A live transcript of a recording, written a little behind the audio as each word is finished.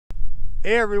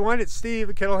Hey everyone, it's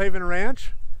Steve at Kettle Haven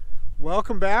Ranch.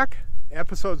 Welcome back.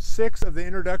 Episode 6 of the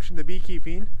Introduction to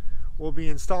Beekeeping. We'll be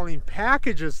installing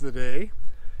packages today,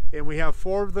 and we have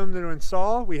 4 of them to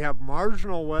install. We have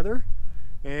marginal weather,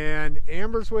 and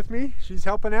Amber's with me. She's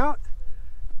helping out.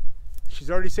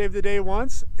 She's already saved the day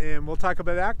once, and we'll talk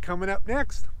about that coming up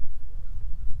next.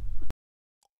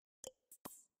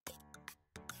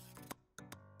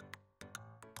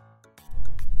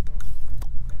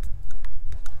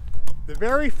 The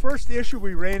very first issue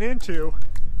we ran into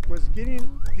was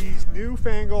getting these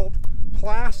newfangled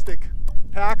plastic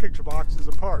package boxes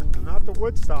apart, not the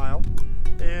wood style.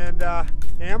 And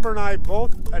Amber and I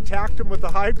both attacked them with the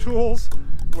hive tools,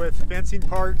 with fencing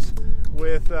parts,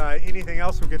 with anything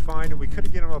else we could find, and we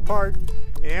couldn't get them apart.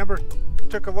 Amber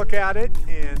took a look at it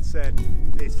and said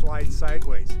they slide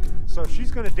sideways. So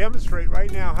she's going to demonstrate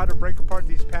right now how to break apart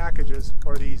these packages,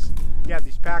 or these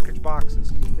package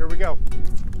boxes. Here we go.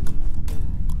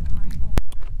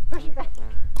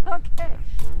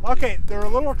 Okay, they're a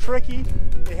little tricky.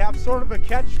 They have sort of a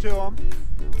catch to them,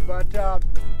 but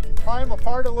you pry them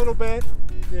apart a little bit.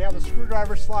 They have a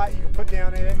screwdriver slot you can put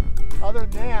down in it. Other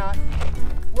than that,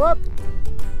 whoop,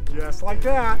 just like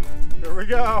that. There we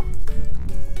go.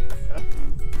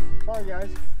 Sorry guys,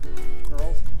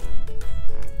 girls.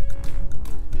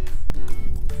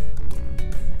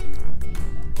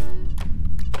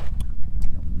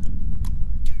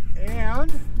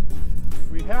 And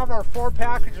we have our 4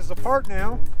 packages apart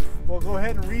now. We'll go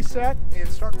ahead and reset and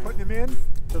start putting them in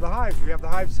to the hives. We have the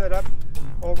hive set up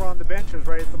over on the benches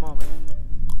right at the moment.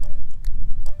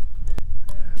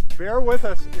 Bear with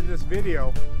us in this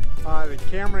video. The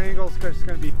camera angle is just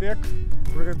going to be fixed.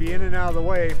 We're going to be in and out of the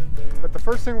way. But the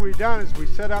first thing we've done is we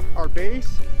set up our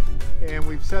base, and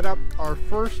we've set up our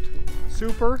first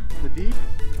super, the deep.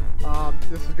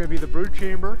 This is going to be the brood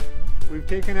chamber. We've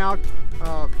taken out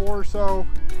 4 or so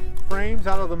frames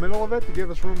out of the middle of it to give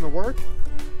us room to work.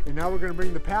 And now we're going to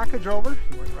bring the package over.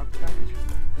 You want to grab the package?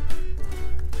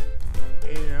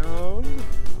 And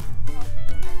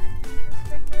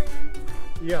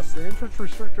yes, the entrance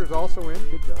restrictor is also in.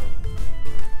 Good job.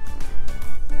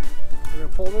 We're going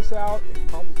to pull this out and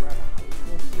probably grab a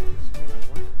house.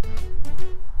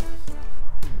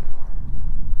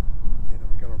 And then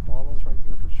we got our bottles right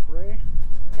there for spray.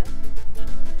 Yep.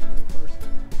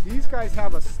 These guys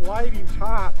have a sliding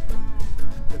top.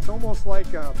 It's almost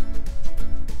like a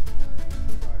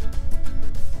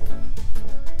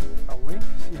link.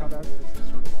 See how that is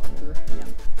sort of locked there? Yeah.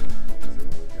 So you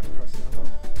gotta press down.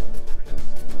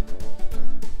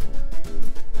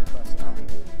 Press up.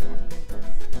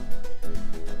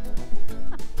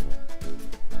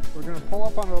 We're going to pull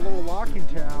up on our little locking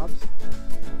tabs.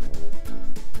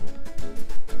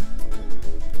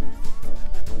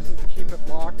 This is to keep it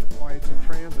locked while it's in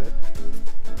transit.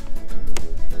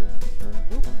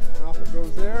 Oop, and off it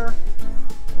goes there.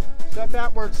 Set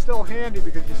that where it's still handy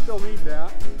because you still need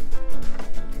that.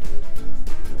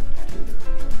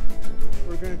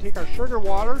 We're going to take our sugar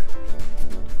water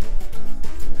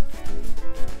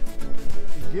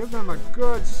and give them a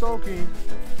good soaking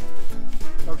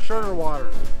of sugar water.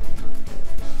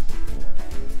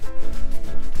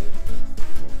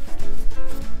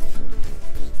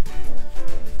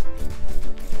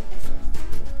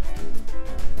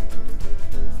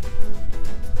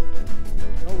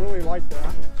 I don't really like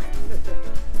that.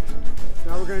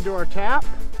 Now we're going to do our tap.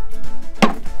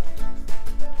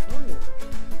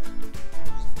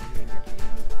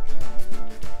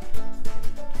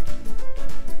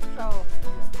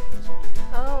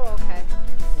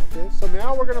 So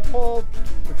now we're going to pull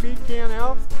the feed can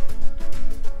out.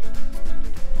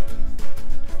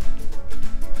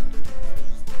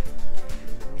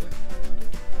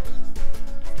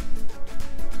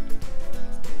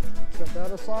 Set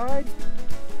that aside.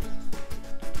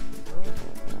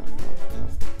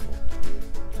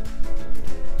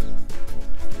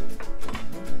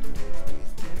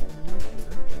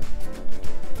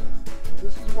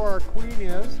 This is where our queen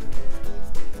is.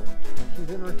 She's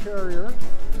in her carrier.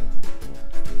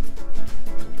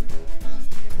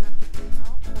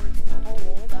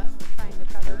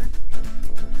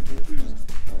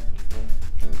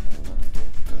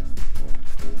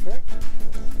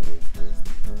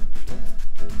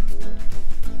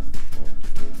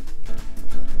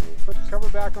 Cover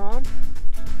back on.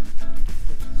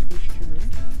 Squish too many.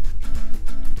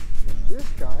 And this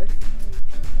guy,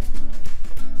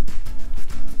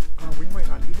 we might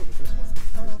not need it with this one.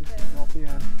 Oh, this is healthy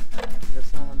end.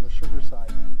 It's not on the sugar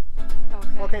side.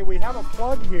 Okay, we have a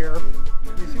plug here.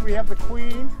 You see we have the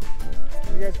queen.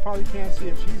 You guys probably can't see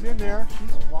it. She's in there.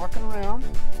 She's walking around.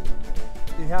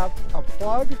 You have a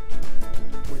plug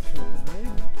switch here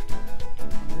tonight.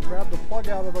 I'm going to grab the plug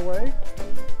out of the way.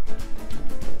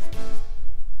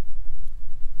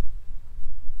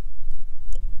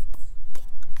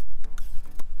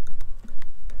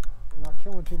 I'm not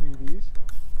killing too many bees.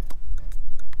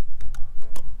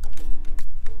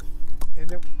 And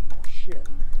then, oh shit.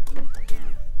 That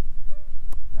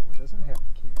one doesn't have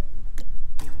the candy in it.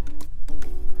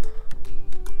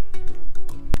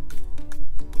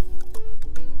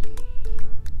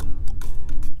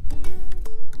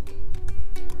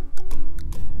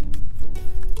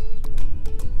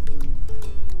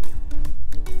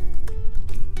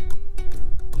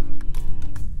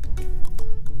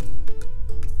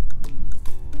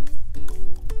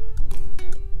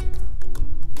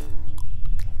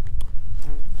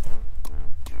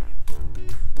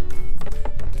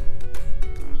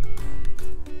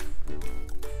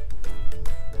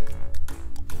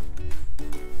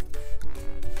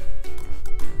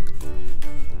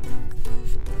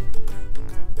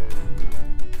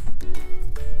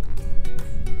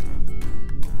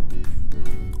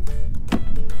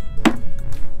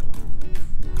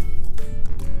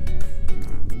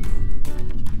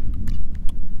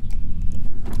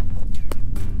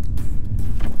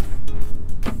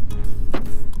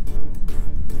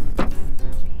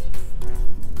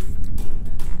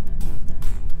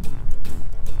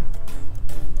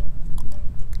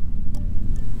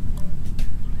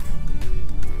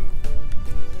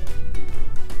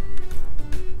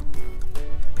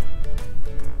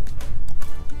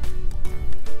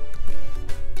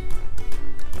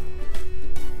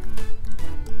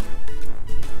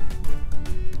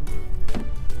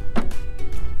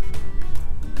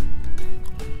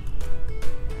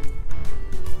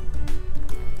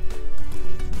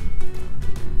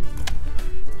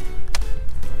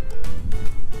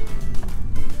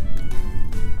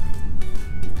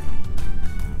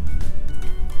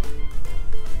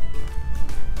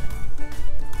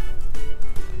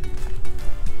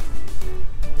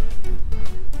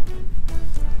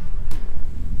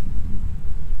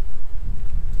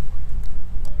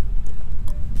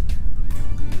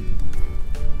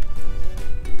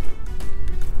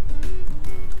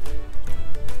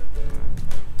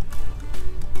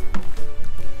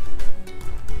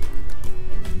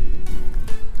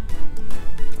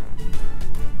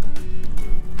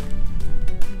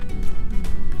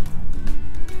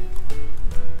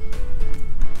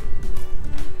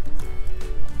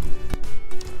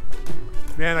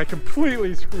 Man, I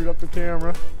completely screwed up the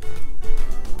camera.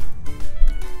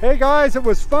 Hey guys, it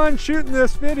was fun shooting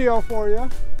this video for you,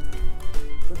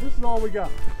 but this is all we got.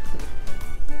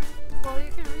 Well, you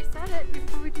can reset it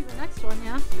before we do the next one,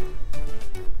 yeah?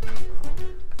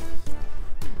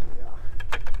 Yeah.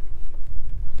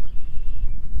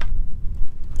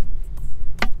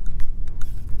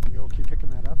 You'll keep picking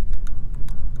that up?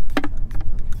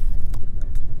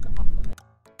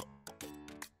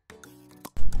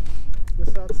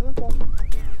 Just that simple.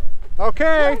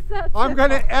 Okay, I'm going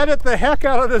to edit the heck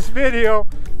out of this video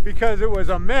because it was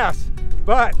a mess,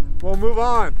 but we'll move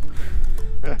on.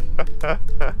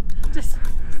 Just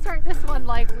start this one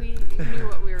like we knew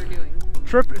what we were doing.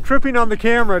 Tripping on the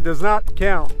camera does not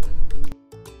count.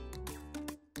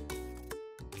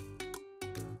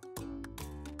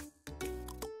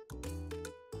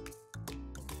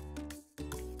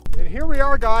 And here we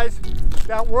are, guys.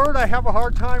 That word I have a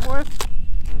hard time with.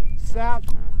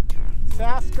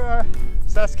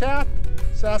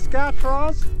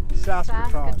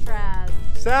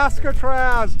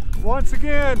 Saskatraz. Once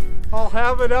again, I'll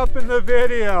have it up in the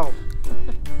video.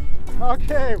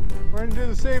 Okay, we're going to do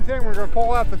the same thing. We're going to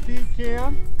pull out the feed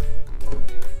can.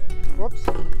 Whoops.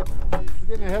 We're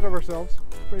getting ahead of ourselves.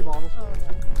 Spray bottles. Oh,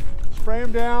 yeah. Spray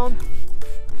them down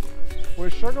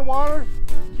with sugar water.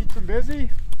 Keeps them busy.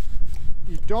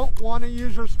 You don't want to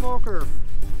use your smoker.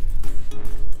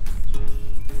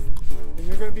 And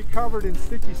you're going to be covered in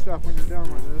sticky stuff when you're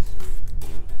done with this.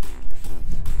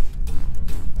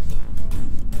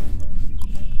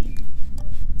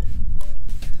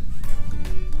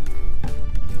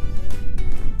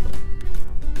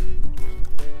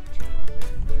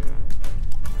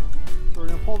 So we're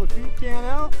going to pull the feed can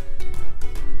out.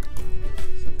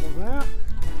 Simple as that.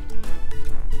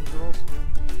 Girls.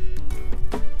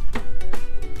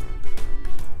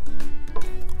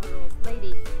 Girls,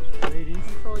 ladies.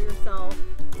 Control yourself.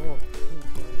 Oh,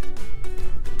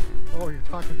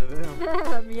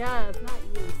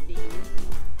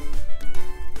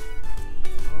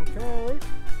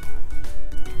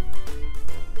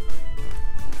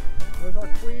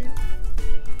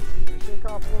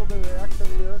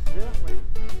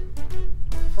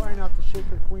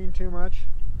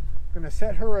 going to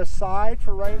set her aside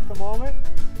for right at the moment,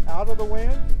 out of the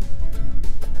wind.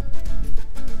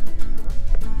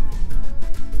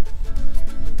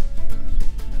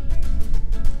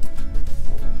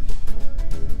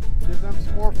 Give them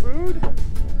some more food.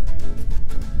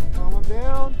 Calm them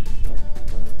down.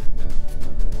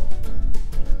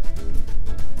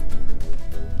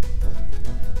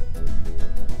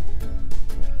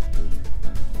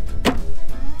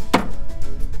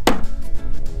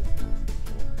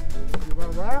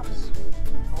 Wraps.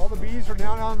 All the bees are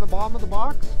down on the bottom of the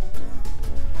box.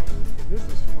 And this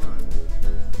is fun.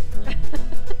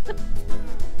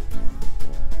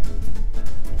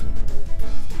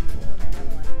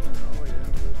 Oh yeah.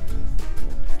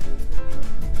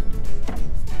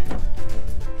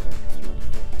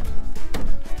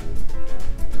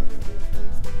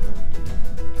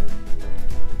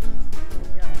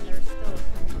 There's still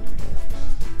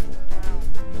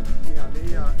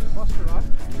Yeah, they cluster up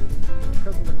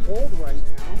because of the cold right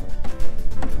now,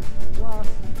 plus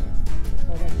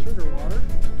all that sugar water,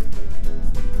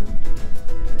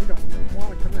 and they don't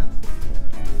want to come out.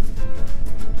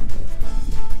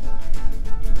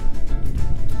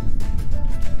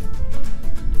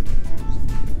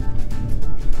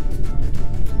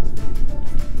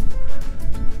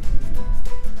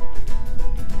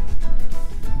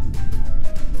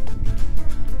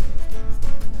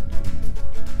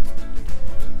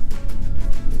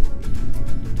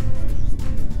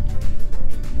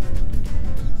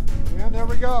 There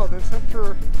we go. Then set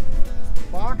your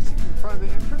box in front of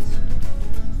the entrance.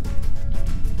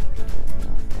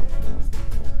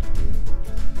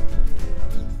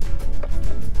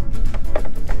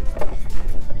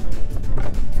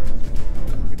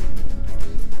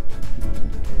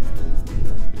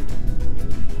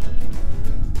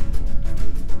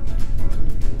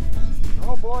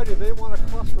 Oh boy, do they want to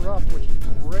cluster up, which is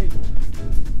great.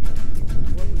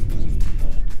 What we need.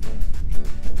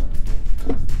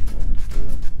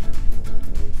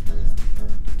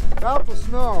 About to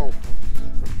snow.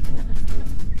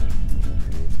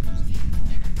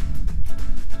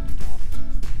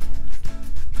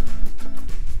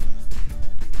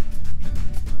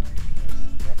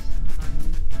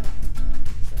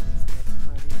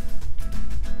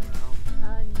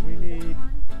 We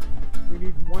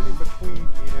need one in between,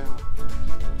 yeah.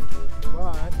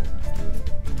 But we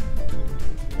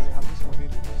gotta have this one in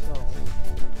there, so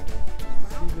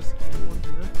see this one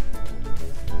here.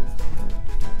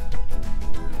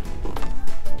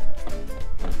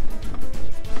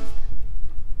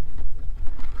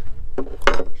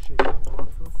 Shake it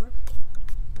off real quick.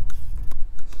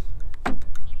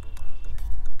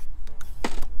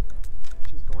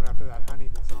 She's going after that honey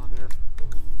that's on there.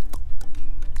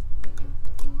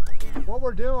 What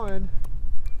we're doing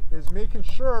is making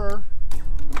sure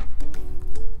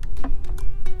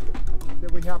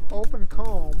that we have open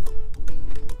comb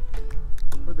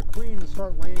for the queen to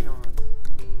start laying on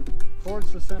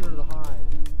towards the center of the hive.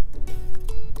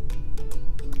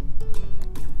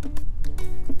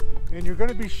 And you're going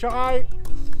to be shy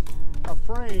a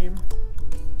frame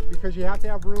because you have to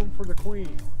have room for the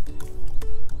queen.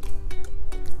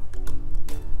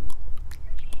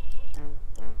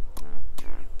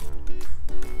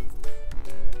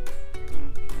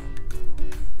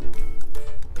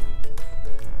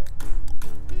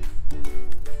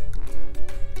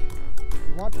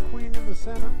 You want the queen in the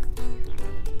center.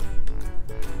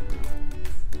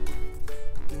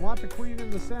 You want the queen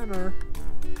in the center.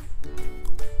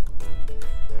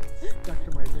 Stuck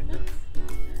to my finger.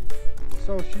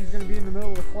 So she's going to be in the middle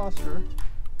of the cluster.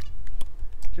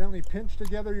 Gently pinch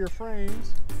together your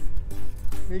frames,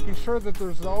 making sure that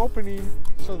there's the opening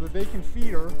so that they can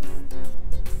feed her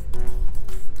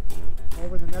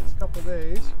over the next couple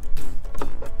days.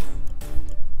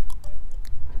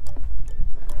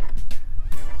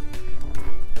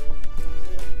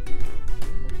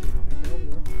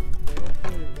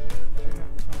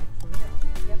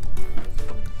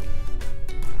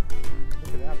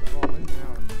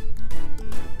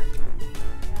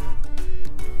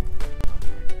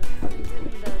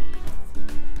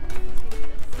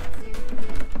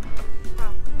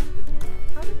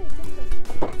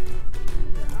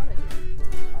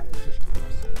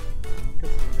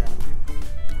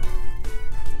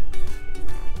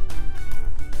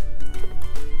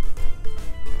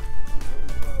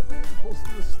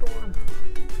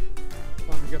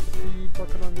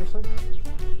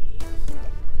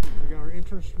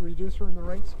 Reducer in the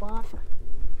right spot.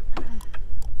 I'm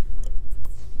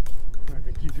going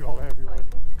to keep you all heavy work.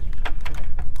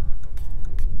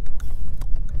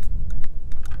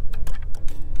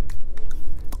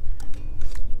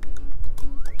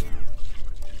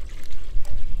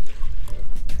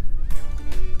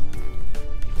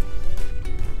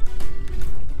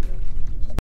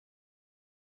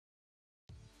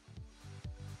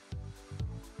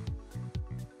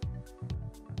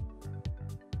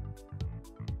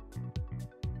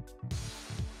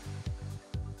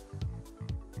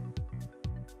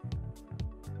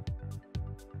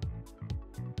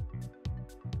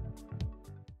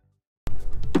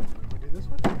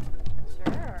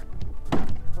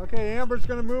 Okay, Amber's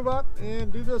gonna move up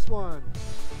and do this one.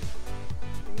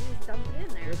 You just dump it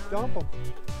in there. Let's dump them.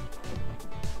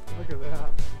 Look at that.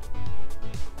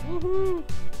 Woohoo!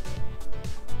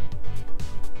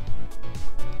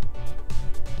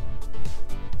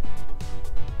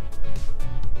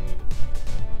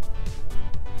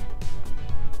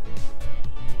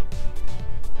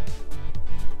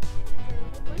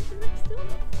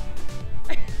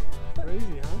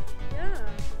 Crazy, huh? Yeah.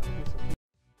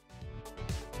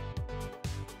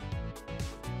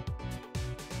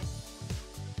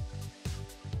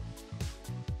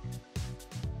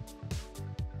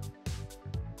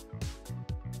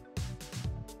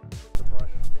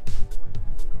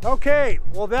 Okay,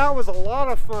 well that was a lot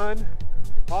of fun.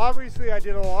 Obviously I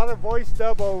did a lot of voice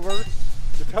dub over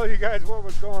to tell you guys what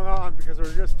was going on because there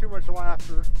was just too much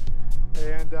laughter.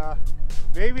 And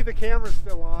maybe the camera's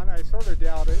still on, I sort of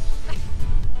doubt it.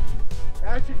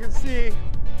 As you can see,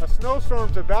 a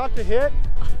snowstorm's about to hit.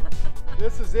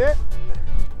 This is it.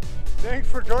 Thanks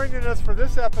for joining us for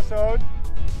this episode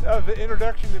of the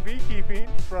Introduction to Beekeeping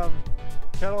from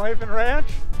Kettle Haven Ranch.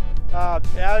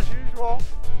 As usual,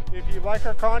 if you like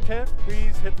our content,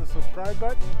 please hit the subscribe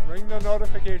button, ring the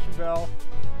notification bell,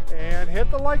 and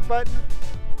hit the like button.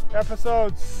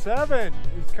 Episode 7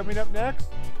 is coming up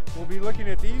next. We'll be looking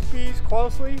at these bees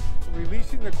closely,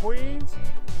 releasing the queens,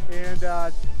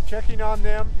 and checking on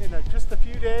them in just a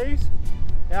few days.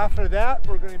 After that,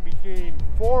 we're going to be getting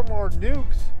 4 more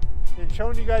nukes and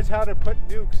showing you guys how to put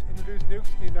nukes, introduce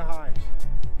nukes into hives.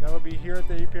 That'll be here at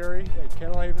the apiary at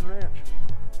Kettle Haven Ranch.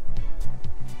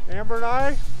 Amber and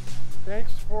I,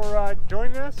 thanks for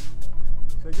joining us.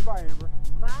 Say goodbye, Amber.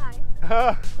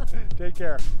 Bye. Take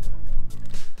care.